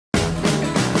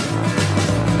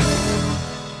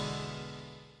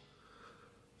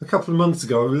couple of months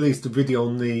ago I released a video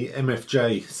on the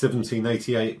MFJ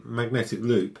 1788 magnetic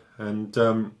loop, and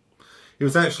it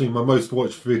was actually my most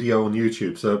watched video on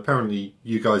YouTube, so apparently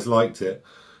you guys liked it.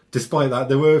 Despite that,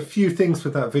 there were a few things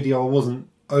with that video I wasn't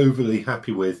overly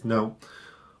happy with. Now,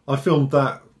 I filmed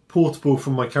that portable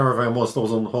from my caravan whilst I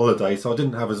was on holiday, so I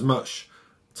didn't have as much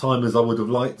time as I would have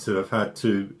liked to have had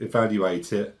to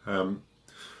evaluate it.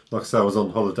 Like I say, I was on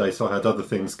holiday, so I had other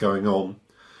things going on.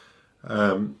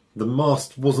 The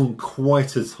mast wasn't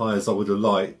quite as high as I would have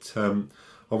liked. I'll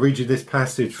read you this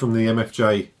passage from the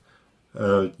MFJ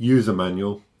user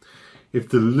manual. If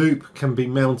the loop can be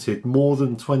mounted more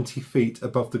than 20 feet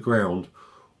above the ground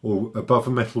or above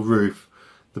a metal roof,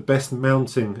 the best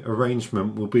mounting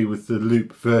arrangement will be with the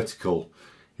loop vertical.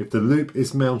 If the loop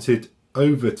is mounted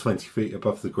over 20 feet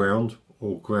above the ground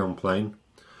or ground plane,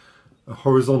 a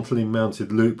horizontally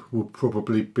mounted loop will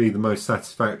probably be the most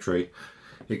satisfactory.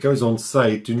 It goes on to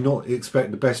say, do not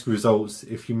expect the best results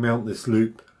if you mount this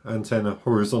loop antenna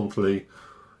horizontally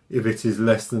if it is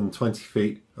less than 20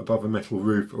 feet above a metal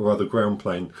roof or other ground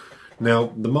plane.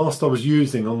 Now, the mast I was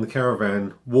using on the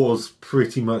caravan was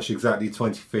pretty much exactly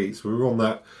 20 feet, so we were on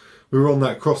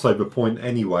that crossover point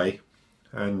anyway,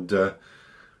 and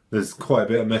there's quite a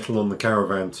bit of metal on the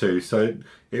caravan too, so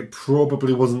it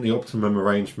probably wasn't the optimum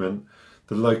arrangement.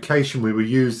 The location we were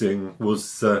using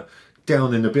was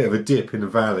down in a bit of a dip in a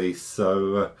valley,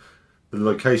 so the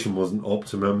location wasn't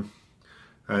optimum,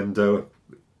 and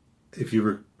if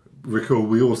you recall,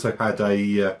 we also had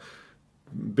a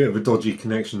bit of a dodgy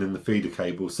connection in the feeder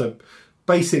cable. So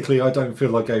basically I don't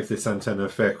feel I gave this antenna a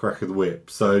fair crack of the whip.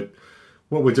 So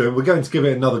what we're doing, we're going to give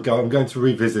it another go. I'm going to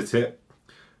revisit it.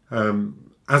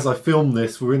 As I film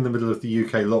this, we're in the middle of the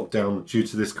UK lockdown due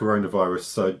to this coronavirus,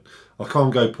 so I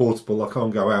can't go portable, I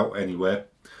can't go out anywhere.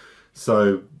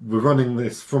 So we're running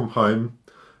this from home.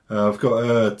 I've got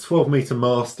a 12 metre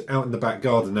mast out in the back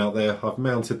garden out there. I've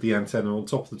mounted the antenna on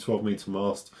top of the 12 metre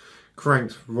mast,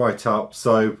 cranked right up,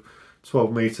 so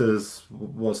 12 metres,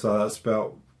 what's that? That's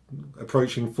about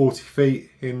approaching 40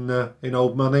 feet in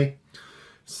old money.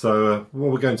 So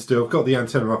what we're going to do, I've got the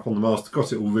antenna up on the mast,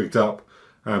 got it all rigged up,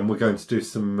 and we're going to do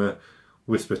some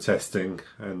whisper testing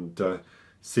and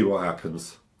see what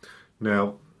happens.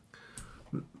 Now,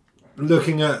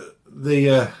 looking at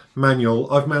the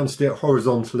manual, I've mounted it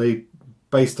horizontally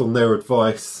based on their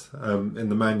advice in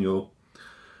the manual,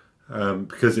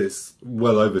 because it's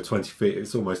well over 20 feet,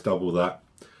 it's almost double that.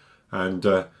 And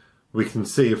we can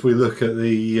see, if we look at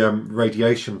the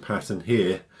radiation pattern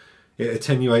here, it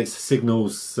attenuates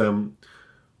signals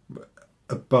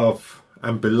above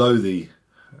and below the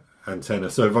antenna.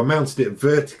 So if I mounted it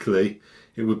vertically,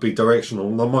 it would be directional,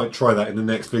 and I might try that in the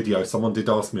next video. Someone did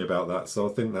ask me about that, so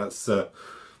I think that's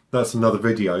another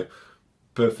video.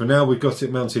 But for now, we've got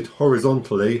it mounted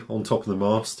horizontally on top of the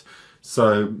mast.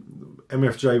 So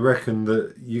MFJ reckon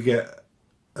that you get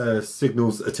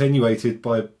signals attenuated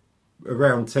by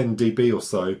around 10 dB or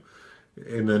so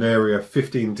in an area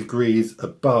 15 degrees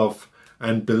above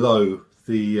and below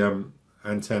the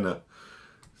antenna.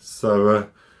 So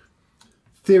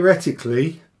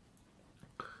theoretically,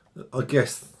 I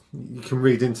guess you can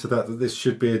read into that this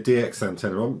should be a DX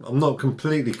antenna. I'm not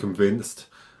completely convinced,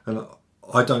 and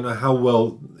I don't know how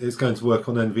well it's going to work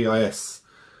on NVIS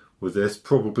with this.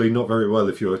 Probably not very well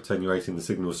if you're attenuating the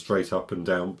signal straight up and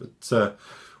down, but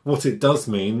what it does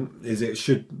mean is it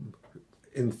should,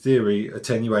 in theory,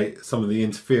 attenuate some of the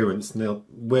interference. Now,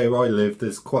 where I live,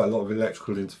 there's quite a lot of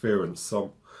electrical interference,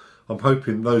 so I'm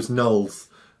hoping those nulls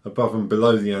above and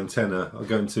below the antenna are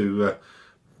going to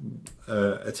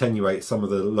attenuate some of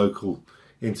the local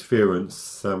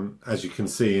interference, as you can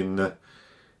see in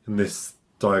this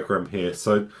diagram here.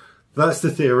 So that's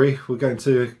the theory. We're going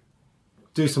to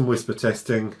do some whisper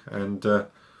testing, and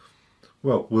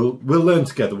well, we'll learn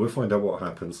together. We'll find out what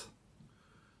happens.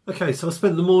 Okay, so I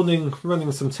spent the morning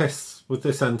running some tests with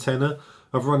this antenna.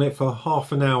 I've run it for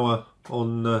half an hour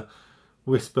on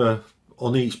whisper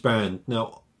on each band.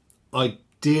 Now,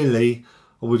 ideally,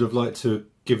 I would have liked to have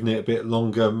given it a bit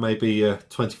longer, maybe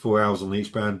 24 hours on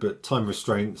each band, but time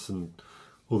restraints and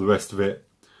all the rest of it.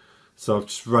 So I've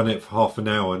just run it for half an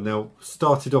hour. Now,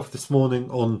 started off this morning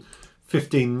on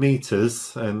 15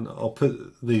 meters, and I'll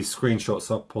put these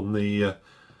screenshots up on the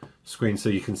screen so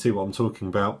you can see what I'm talking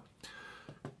about.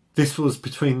 This was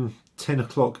between 10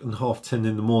 o'clock and 10:30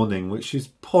 in the morning, which is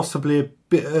possibly a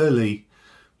bit early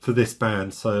for this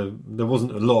band, so there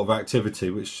wasn't a lot of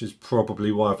activity, which is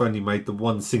probably why I've only made the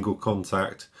one single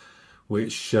contact,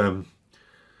 which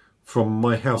from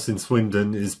my house in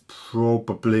Swindon is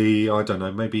probably, I don't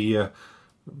know, maybe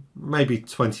maybe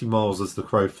 20 miles as the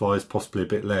crow flies, possibly a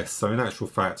bit less. So in actual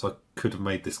fact, I could have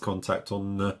made this contact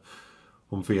on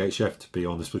VHF, to be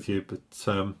honest with you. But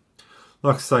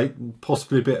like I say,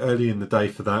 possibly a bit early in the day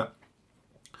for that.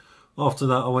 After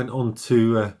that, I went on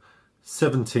to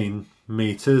 17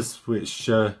 meters, which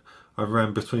I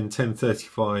ran between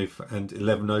 10:35 and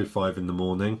 11:05 in the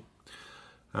morning.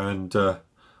 And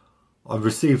I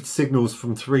received signals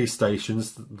from 3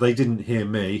 stations. They didn't hear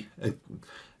me.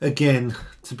 Again,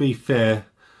 to be fair,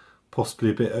 possibly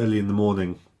a bit early in the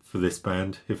morning for this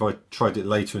band. If I tried it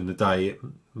later in the day, it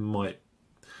might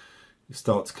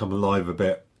start to come alive a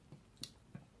bit.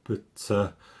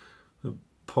 But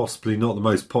possibly not the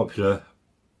most popular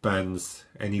bands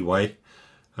anyway.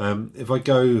 If I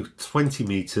go 20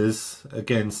 meters,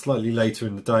 again slightly later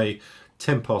in the day,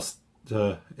 10 past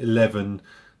 11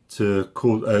 to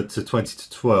 20 to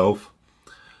 12,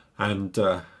 and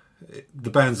the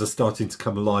bands are starting to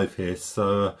come alive here.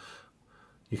 So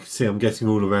you can see I'm getting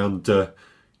all around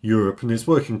Europe, and it's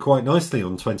working quite nicely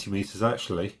on 20 meters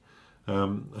actually.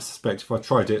 I suspect if I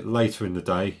tried it later in the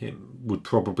day, it would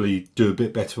probably do a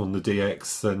bit better on the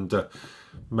DX and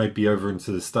maybe over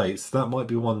into the States. That might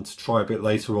be one to try a bit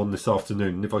later on this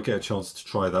afternoon. And if I get a chance to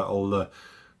try that, I'll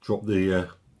drop the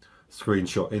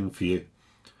screenshot in for you.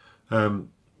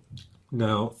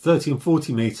 Now, 30 and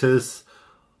 40 meters,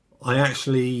 I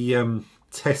actually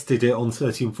tested it on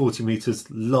 30 and 40 meters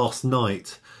last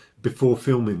night before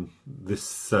filming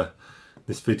this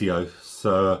this video.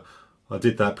 So I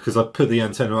did that because I put the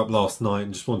antenna up last night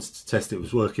and just wanted to test it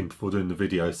was working before doing the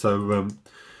video. So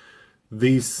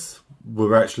these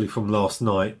were actually from last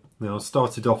night. Now I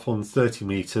started off on 30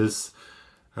 meters,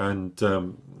 and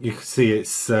you can see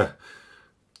it's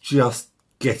just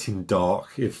getting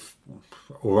dark,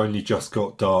 or only just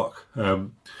got dark.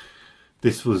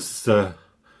 This was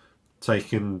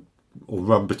taken or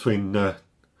run between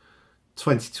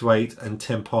 20 to 8 and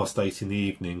 10 past 8 in the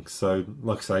evening. So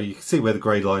like I say, you can see where the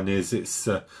grey line is. It's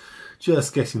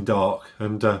just getting dark,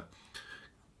 and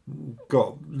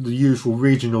got the usual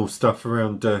regional stuff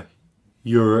around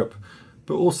Europe,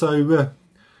 but also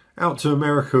out to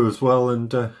America as well,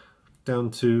 and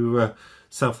down to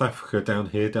South Africa down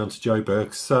here, down to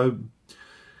Joburg. So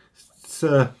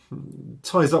it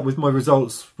ties up with my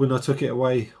results when I took it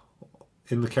away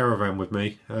in the caravan with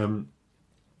me.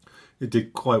 It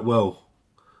did quite well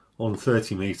on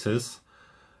 30 meters,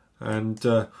 and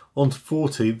on to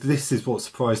 40. This is what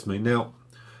surprised me. Now,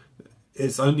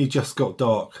 it's only just got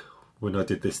dark when I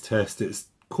did this test. It's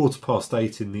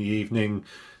 8:15 in the evening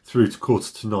through to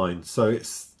 8:45, so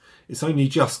it's only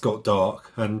just got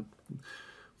dark, and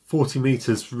 40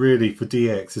 meters really for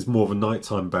DX is more of a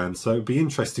nighttime band. So it'd be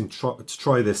interesting to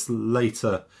try this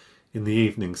later in the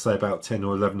evening, say about 10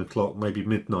 or 11 o'clock, maybe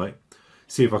midnight,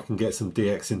 see if I can get some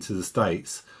DX into the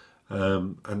States.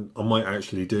 And I might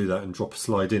actually do that and drop a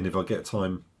slide in if I get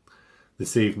time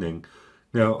this evening.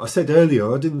 Now, I said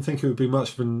earlier I didn't think it would be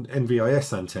much of an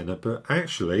NVIS antenna, but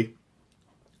actually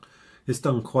it's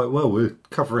done quite well. We're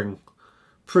covering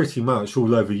pretty much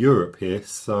all over Europe here,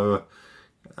 so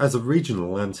as a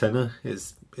regional antenna,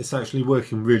 it's actually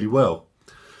working really well.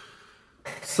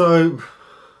 So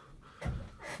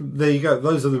there you go,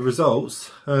 those are the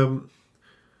results. Do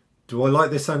I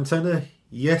like this antenna?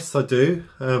 Yes, I do.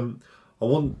 I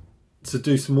want to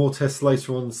do some more tests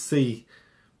later on, see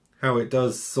how it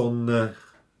does on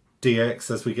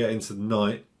DX as we get into the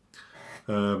night.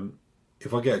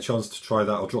 If I get a chance to try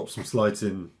that, I'll drop some slides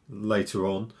in later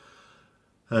on.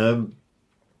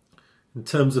 In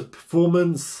terms of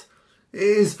performance, it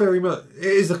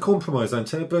is a compromise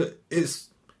antenna, but it's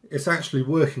actually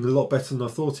working a lot better than I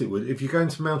thought it would. If you're going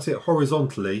to mount it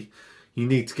horizontally, you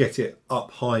need to get it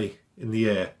up high in the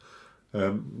air,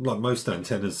 like most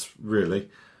antennas really.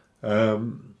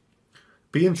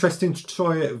 Be interesting to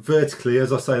try it vertically.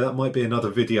 As I say, that might be another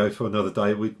video for another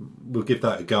day. We'll give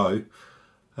that a go.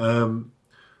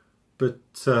 But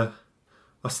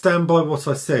I stand by what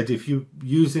I said. If you're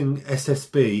using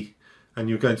SSB and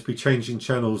you're going to be changing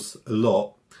channels a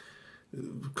lot,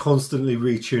 constantly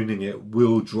retuning it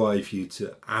will drive you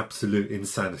to absolute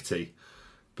insanity.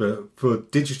 But for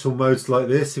digital modes like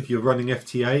this, if you're running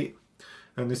FT8,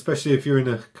 and especially if you're in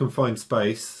a confined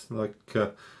space, like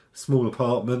a small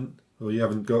apartment, or you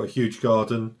haven't got a huge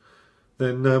garden,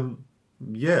 then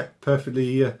yeah,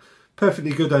 perfectly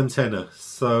good antenna.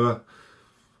 So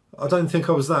I don't think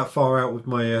I was that far out with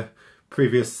my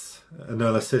previous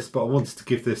analysis, but I wanted to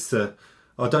give this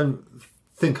I don't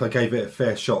think I gave it a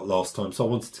fair shot last time, so I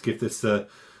wanted to give this a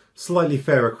slightly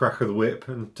fairer crack of the whip,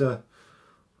 and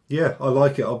yeah, I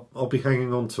like it. I'll be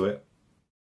hanging on to it.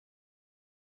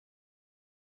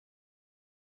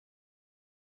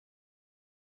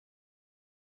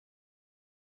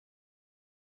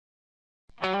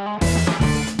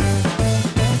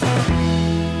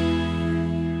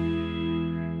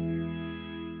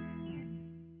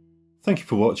 Thank you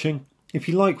for watching. If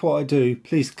you like what I do,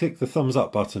 please click the thumbs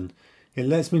up button. It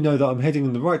lets me know that I'm heading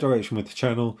in the right direction with the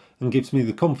channel and gives me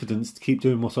the confidence to keep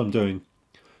doing what I'm doing.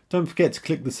 Don't forget to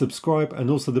click the subscribe and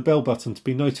also the bell button to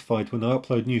be notified when I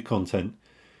upload new content.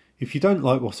 If you don't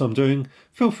like what I'm doing,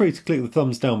 feel free to click the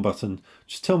thumbs down button.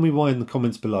 Just tell me why in the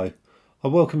comments below. I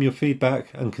welcome your feedback,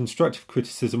 and constructive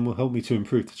criticism will help me to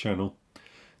improve the channel.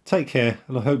 Take care,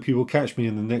 and I hope you will catch me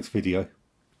in the next video.